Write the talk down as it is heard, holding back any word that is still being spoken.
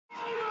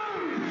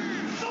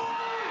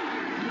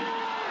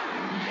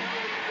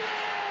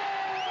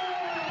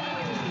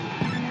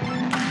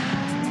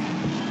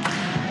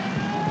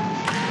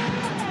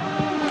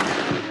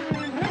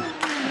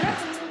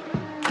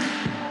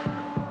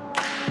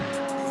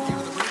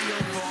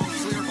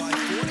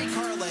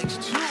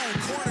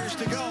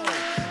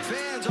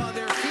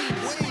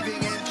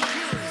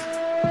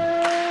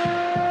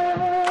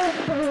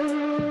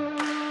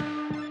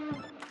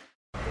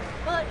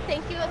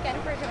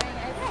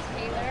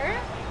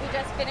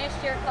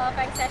finished your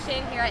qualifying session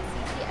here at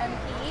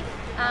CTMP.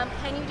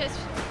 Can you just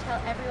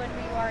tell everyone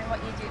who you are and what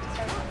you do to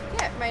start off?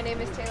 Yeah, my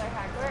name is Taylor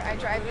Hagler. I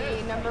drive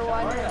the number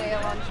 1 Hyundai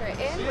Elantra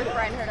in with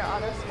Brian Herta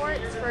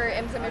Autosports for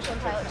IMSA Michelin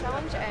Pilot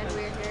Challenge, and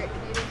we're here at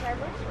Canadian Tire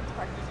Motorsport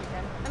Park this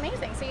weekend.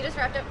 Amazing. So you just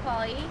wrapped up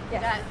quali.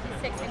 Yes. You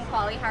got P6 in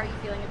quali. How are you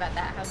feeling about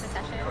that? How's the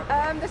session?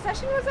 The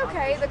session was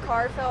okay. The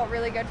car felt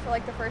really good for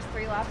like the first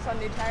 3 laps on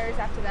new tires.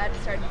 After that,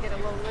 it started to get a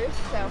little loose.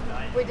 So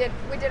we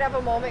did have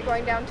a moment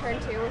going down turn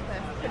 2 with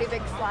a pretty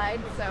big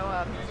slide.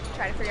 So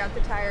trying to figure out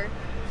the tire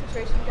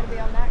situation going to be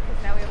on that,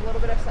 because now we have a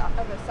little bit of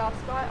a soft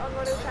spot on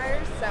one of the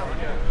tires. So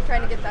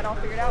trying to get that all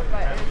figured out.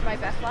 But it was my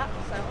best lap.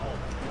 So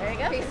there you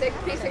go.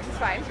 P6 is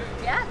fine.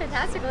 Yeah,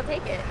 fantastic. We'll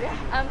take it.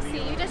 Yeah. So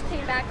you just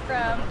came back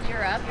from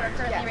Europe. You're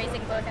currently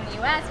racing both in the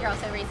U.S. You're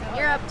also racing in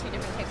Europe, 2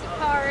 different types of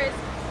cars.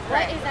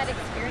 What is that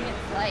experience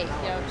like,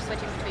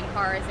 switching between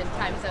cars and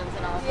time zones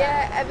and all of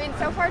that? Yeah, I mean,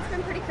 so far it's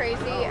been pretty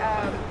crazy.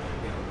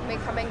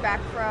 Coming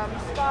back from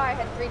Spa, I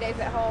had 3 days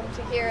at home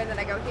to here, and then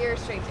I go here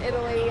straight to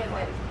Italy, and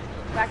then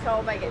back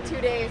home I get 2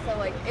 days. So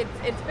like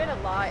it's been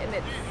a lot, and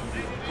it's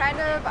kind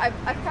of I've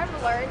kind of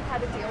learned how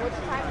to deal with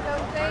the time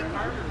zone thing.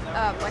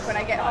 Like when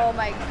I get home,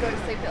 I go to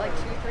sleep at like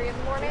 2-3 in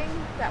the morning.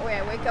 That way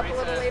I wake up a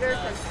little later,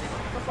 because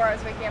before I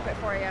was waking up at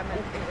 4 a.m. and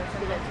it was a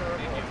miserable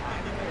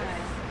time.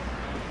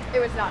 It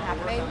was not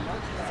happening.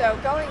 So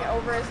going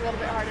over is a little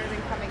bit harder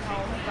than coming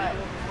home, but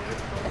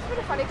it's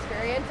been a fun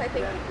experience. I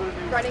think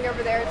running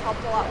over there has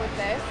helped a lot with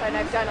this, and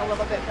I've done a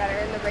little bit better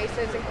in the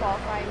races and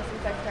qualifying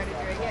since I've started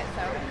doing it,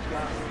 so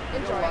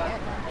enjoying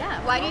it. Yeah,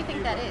 why do you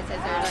think that is?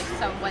 Is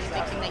there one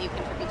big thing that you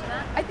contribute to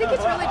that? I think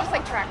it's really just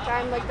like track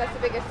time. Like that's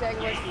the biggest thing,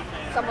 with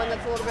someone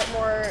that's a little bit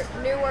more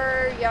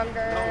newer,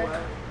 younger,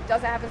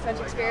 doesn't have as much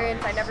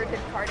experience. I never did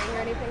karting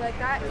or anything like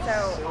that,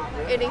 so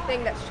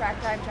anything that's track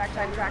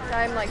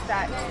time, like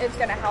that is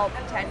going to help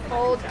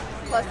tenfold.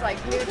 Plus like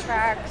new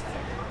tracks.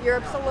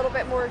 Europe's a little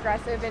bit more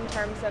aggressive in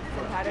terms of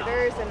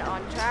competitors and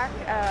on track.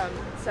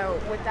 So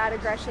with that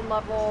aggression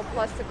level,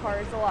 plus the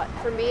car is a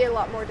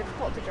lot more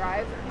difficult to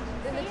drive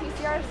than the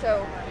TCR.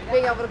 So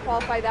being able to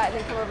qualify that and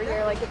then come over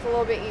here, like it's a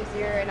little bit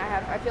easier, and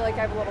I feel like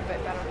I have a little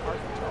bit better car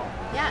control.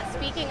 Yeah,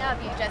 speaking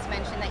of, you just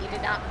mentioned that you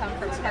did not come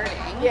from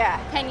karting. Yeah.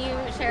 Can you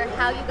share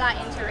how you got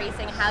into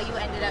racing, how you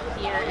ended up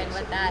here, and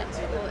what that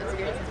whole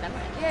experience has been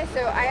like? Yeah,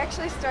 so I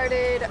actually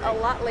started a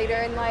lot later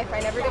in life. I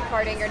never did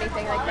karting or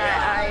anything like that.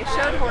 I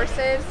showed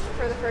horses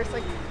for the first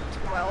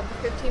 12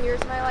 to 15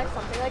 years of my life,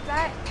 something like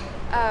that.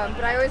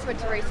 But I always went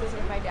to races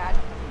with my dad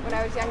when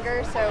I was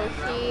younger, so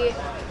he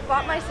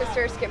bought my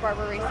sister a Skip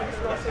Barber Racing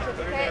School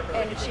certificate,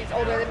 and she's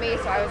older than me,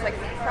 so I was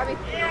probably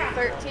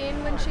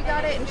 13 when she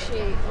got it, and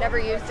she never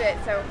used it.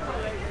 So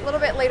a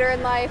little bit later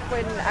in life,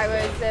 when I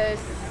was a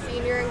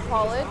senior in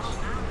college,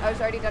 I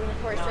was already done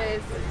with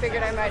horses,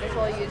 figured I might as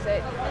well use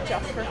it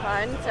just for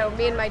fun. So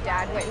me and my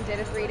dad went and did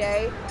a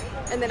 3-day,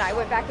 and then I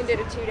went back and did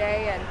a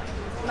 2-day,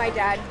 and my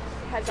dad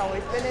has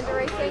always been into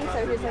racing,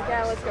 so he's like,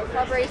 yeah, let's go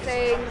club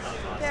racing.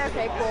 Yeah,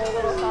 okay, cool,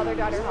 little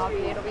father-daughter hobby,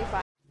 it'll be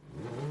fun.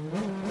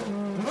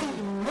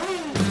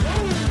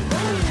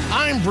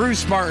 I'm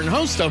Bruce Martin,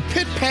 host of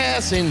Pit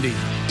Pass Indy.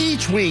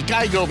 Each week,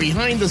 I go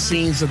behind the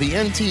scenes of the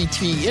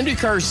NTT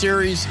IndyCar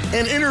Series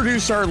and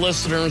introduce our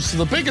listeners to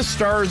the biggest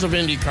stars of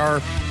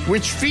IndyCar,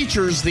 which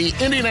features the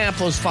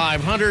Indianapolis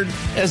 500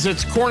 as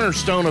its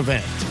cornerstone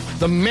event.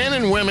 The men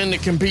and women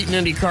that compete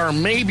in IndyCar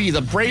may be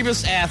the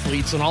bravest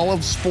athletes in all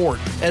of sport,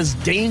 as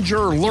danger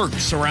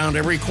lurks around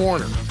every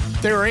corner.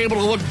 They are able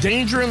to look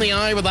danger in the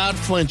eye without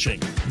flinching.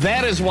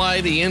 That is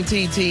why the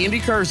NTT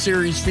IndyCar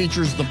Series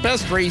features the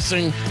best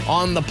racing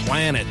on the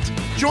planet.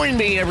 Join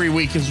me every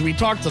week as we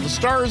talk to the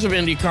stars of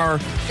IndyCar,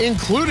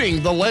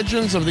 including the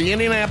legends of the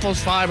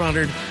Indianapolis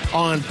 500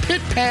 on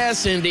Pit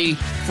Pass Indy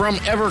from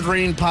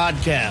Evergreen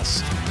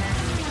Podcast.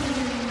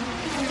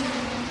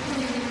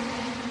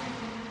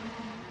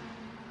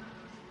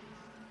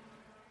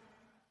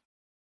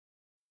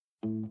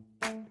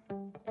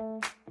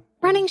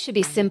 Running should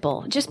be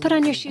simple. Just put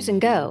on your shoes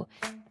and go.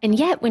 And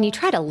yet, when you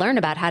try to learn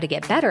about how to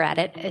get better at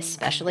it,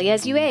 especially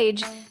as you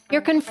age, you're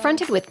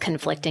confronted with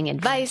conflicting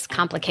advice,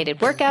 complicated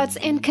workouts,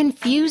 and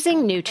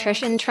confusing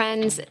nutrition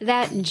trends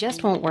that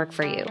just won't work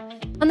for you.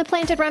 On The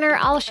Planted Runner,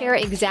 I'll share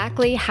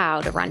exactly how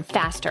to run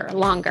faster,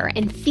 longer,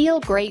 and feel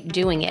great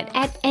doing it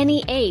at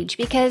any age,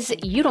 because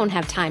you don't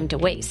have time to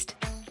waste.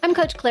 I'm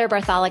Coach Claire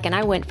Bartholic, and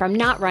I went from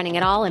not running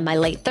at all in my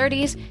late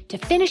 30s to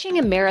finishing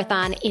a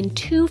marathon in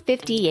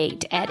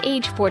 2:58 at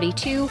age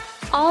 42,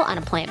 all on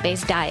a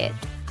plant-based diet.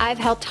 I've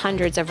helped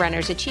hundreds of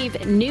runners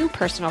achieve new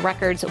personal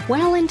records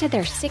well into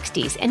their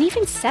 60s and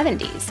even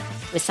 70s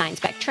with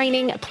science-backed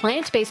training,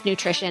 plant-based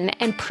nutrition,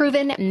 and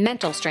proven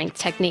mental strength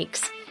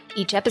techniques.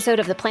 Each episode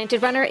of The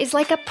Planted Runner is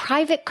like a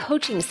private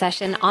coaching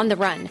session on the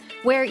run,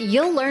 where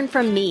you'll learn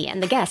from me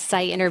and the guests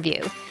I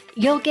interview.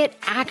 You'll get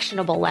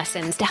actionable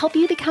lessons to help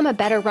you become a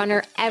better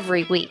runner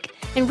every week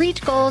and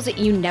reach goals that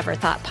you never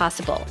thought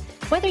possible.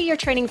 Whether you're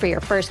training for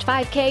your first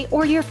 5K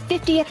or your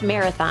 50th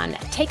marathon,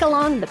 take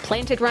along The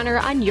Planted Runner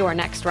on your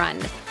next run.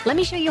 Let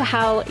me show you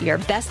how your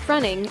best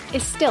running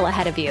is still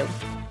ahead of you.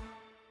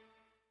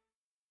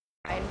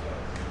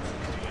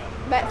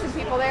 met some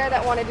people there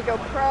that wanted to go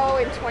pro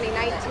in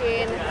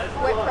 2019,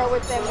 went pro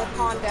with them with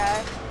Honda,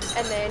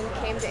 and then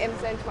came to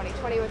IMSA in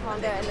 2020 with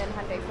Honda, and then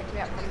Hyundai picked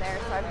me up from there.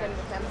 So I've been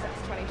with them since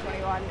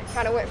 2021.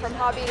 Kind of went from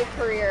hobby to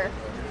career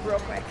real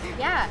quick.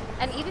 Yeah,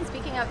 and even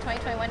speaking of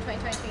 2021,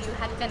 2022, you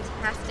had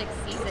fantastic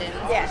seasons.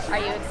 Yes. Are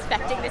you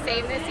expecting the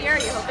same this year?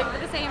 Are you hoping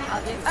for the same,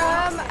 obviously?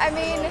 I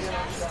mean,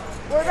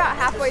 we're about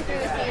halfway through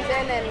the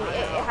season, and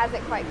it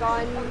hasn't quite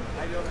gone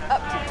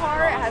up to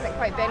par. It hasn't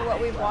quite been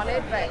what we've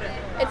wanted, but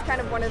it's kind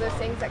of one of those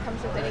things that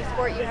comes with any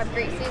sport. You have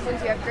great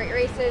seasons, you have great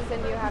races,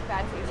 and you have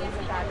bad seasons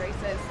and bad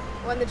races.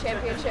 Won the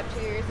championship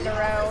 2 years in a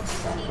row.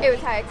 It was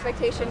high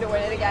expectation to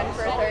win it again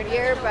for a third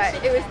year, but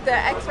the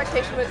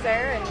expectation was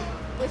there, and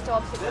we still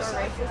have 6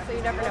 more races, so you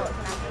never know what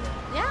can happen.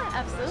 Yeah,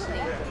 absolutely.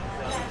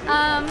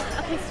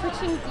 Okay,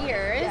 switching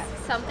gears,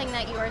 something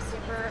that you are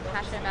super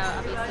passionate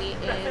about, obviously,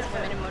 is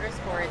women in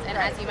motorsports. And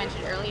as you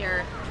mentioned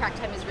earlier, track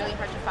time is really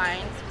hard to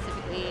find,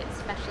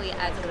 especially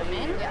as a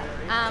woman.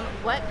 Yeah.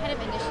 What kind of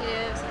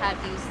initiatives have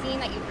you seen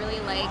that you've really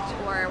liked,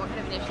 or what kind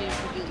of initiatives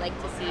would you like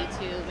to see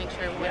to make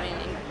sure women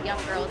and young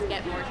girls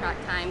get more track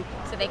time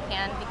so they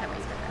can become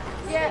race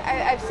drivers?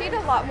 Yeah, I've seen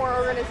a lot more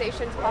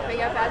organizations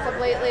popping up as of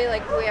lately.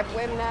 Like we have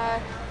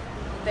WIMNA.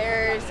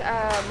 There's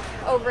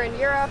over in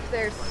Europe.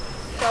 There's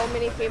so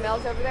many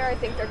females over there. I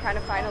think they're kind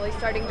of finally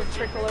starting to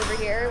trickle over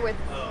here with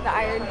the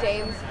Iron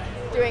Dames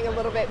doing a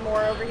little bit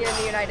more over here in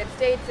the United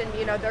States, and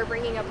they're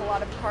bringing up a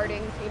lot of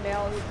karting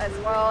females as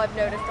well. I've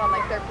noticed on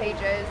like their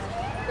pages,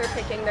 they're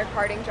picking their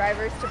karting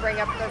drivers to bring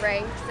up the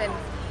ranks,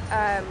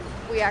 and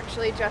we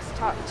actually just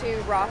talked to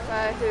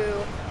Rafa,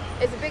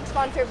 who is a big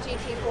sponsor of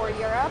GT4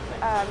 Europe,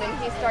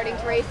 and he's starting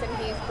to race, and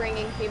he's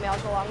bringing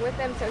females along with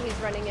him. So he's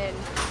running in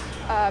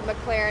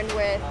McLaren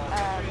with,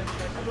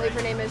 I believe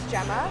her name is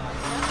Gemma.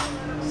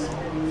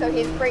 So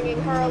he's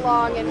bringing her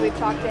along, and we've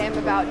talked to him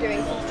about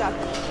doing some stuff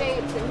in the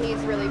States, and he's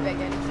really big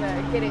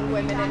into getting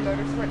women in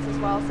motorsports as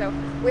well. So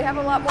we have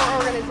a lot more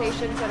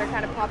organizations that are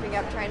kind of popping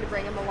up trying to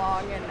bring them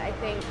along, and I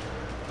think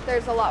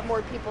there's a lot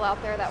more people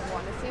out there that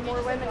want to see more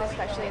women,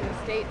 especially in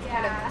the States,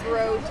 kind of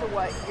grow to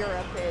what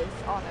Europe is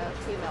on a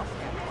female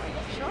standpoint.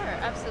 Sure,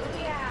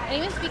 absolutely. And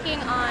even speaking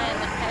on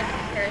kind of the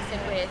comparison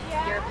with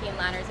European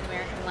ladders and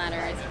American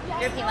ladders,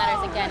 European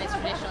ladders, again, is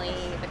traditionally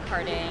the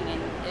karting,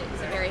 and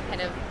it's a very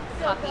kind of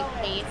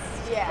copy-paste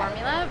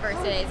formula,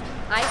 versus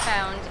I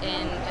found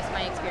in just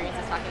my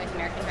experiences talking with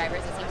American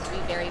drivers, it seems to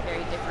be very,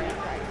 very different.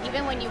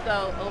 Even when you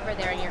go over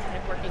there and you're kind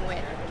of working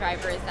with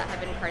drivers that have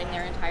been karting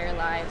their entire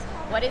lives,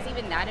 what is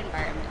even that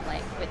environment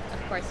like, with,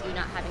 of course, you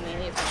not having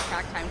any of the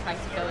track time, trying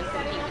to go and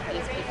compete with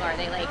these people? Are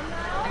they like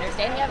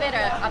understanding of it,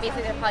 or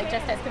obviously they're probably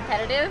just as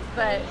competitive,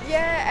 but...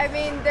 Yeah, I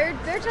mean,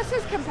 they're just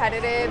as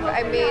competitive.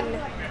 I mean,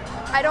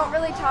 I don't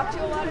really talk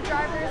to a lot of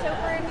drivers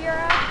over in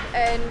Europe,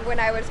 and when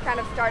I was kind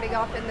of starting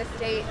off in the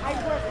States, I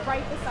worked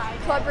right beside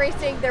club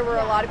racing. There were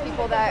a lot of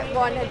people that,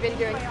 one, had been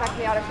doing Spec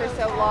Miata for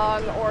so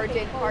long, or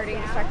did karting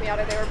Spec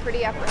Miata. They were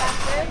pretty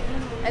apprehensive,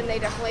 and they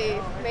definitely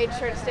made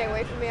sure to stay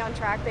away from me on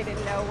track. They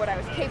didn't know what I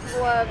was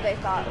capable of. They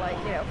thought, like,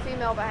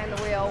 female behind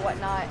the wheel,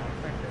 whatnot.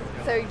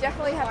 So you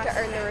definitely have to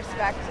earn the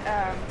respect,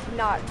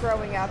 not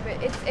growing up.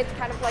 It's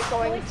kind of like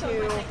going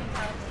to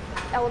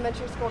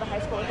elementary school to high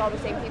school with all the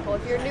same people.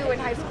 If you're new in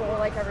high school,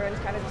 like, everyone's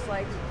kind of just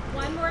like,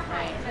 one more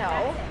height.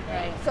 No.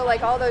 Right. So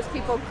like all those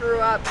people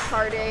grew up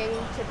karting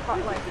to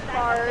like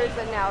cars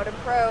and now to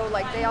pro,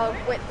 like they all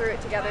went through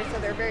it together, so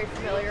they're very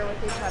familiar with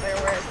each other,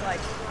 whereas like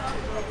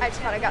I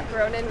just kind of got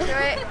thrown into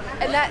it.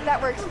 And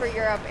that works for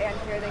Europe and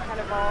here. They kind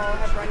of all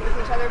have run with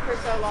each other for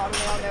so long,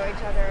 they all know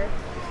each other.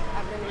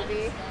 I'm the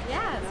newbie.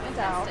 Yeah, it's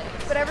fantastic.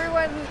 So, but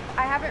everyone,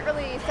 I haven't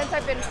really, since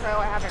I've been pro,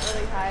 I haven't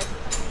really had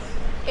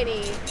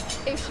any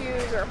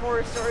issues or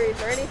horror stories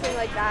or anything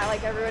like that.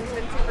 Like, everyone's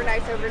been super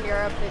nice over in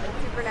Europe. They've been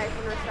super nice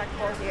and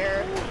respectful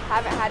here.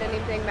 Haven't had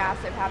anything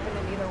massive happen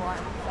in either one.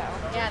 So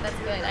yeah, that's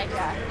good.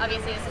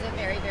 Obviously, this is a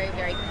very, very,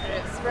 very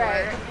competitive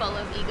sport, full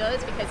of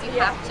egos, because you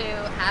have to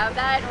have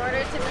that in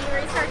order to be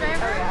a race car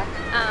driver.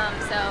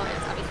 So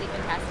it's obviously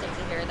fantastic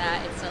to hear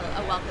that it's still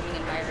a welcoming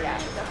environment. Yeah,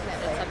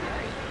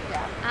 definitely.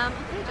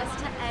 Okay,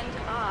 just to end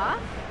off,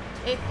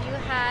 if you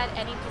had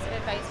any piece of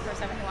advice for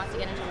someone who wants to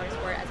get into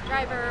motorsport as a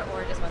driver,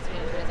 or just wants to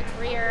get into it as a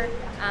career,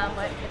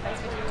 what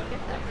advice would you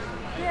give them?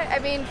 Yeah, I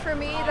mean, for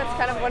me, that's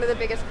kind of one of the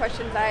biggest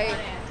questions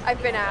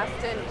I've been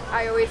asked, and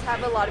I always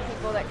have a lot of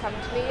people that come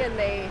to me, and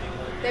they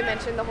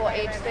mention the whole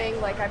age thing.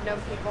 Like, I've known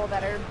people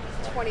that are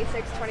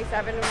 26,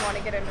 27 and want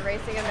to get into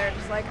racing, and they're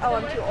just like, oh,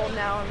 I'm too old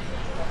now.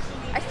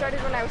 I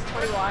started when I was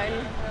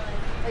 21.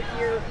 Like,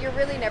 you're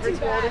really never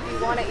too old. If you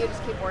want it, you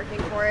just keep working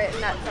for it,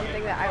 and that's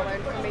something that I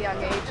learned from a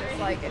young age. It's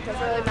like, it doesn't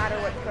really matter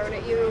what's thrown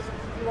at you. If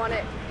you want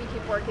it, you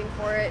keep working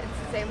for it. It's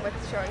the same with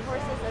showing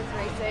horses as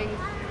racing.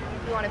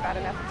 If you want it bad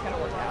enough, it's going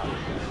to work out.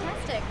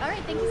 Fantastic. All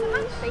right, thank you so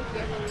much. Thank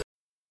you.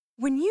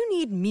 When you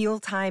need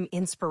mealtime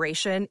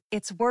inspiration,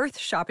 it's worth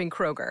shopping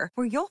Kroger,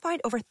 where you'll find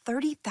over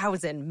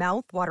 30,000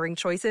 mouth-watering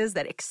choices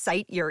that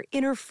excite your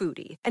inner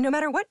foodie. And no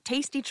matter what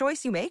tasty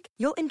choice you make,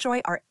 you'll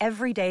enjoy our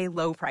everyday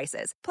low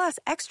prices, plus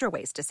extra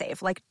ways to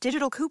save, like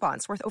digital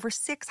coupons worth over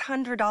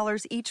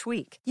 $600 each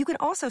week. You can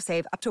also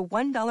save up to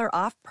 $1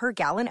 off per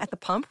gallon at the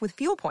pump with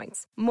fuel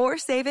points. More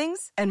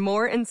savings and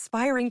more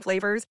inspiring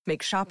flavors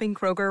make shopping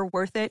Kroger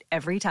worth it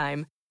every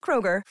time.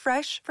 Kroger,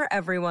 fresh for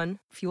everyone.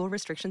 Fuel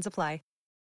restrictions apply.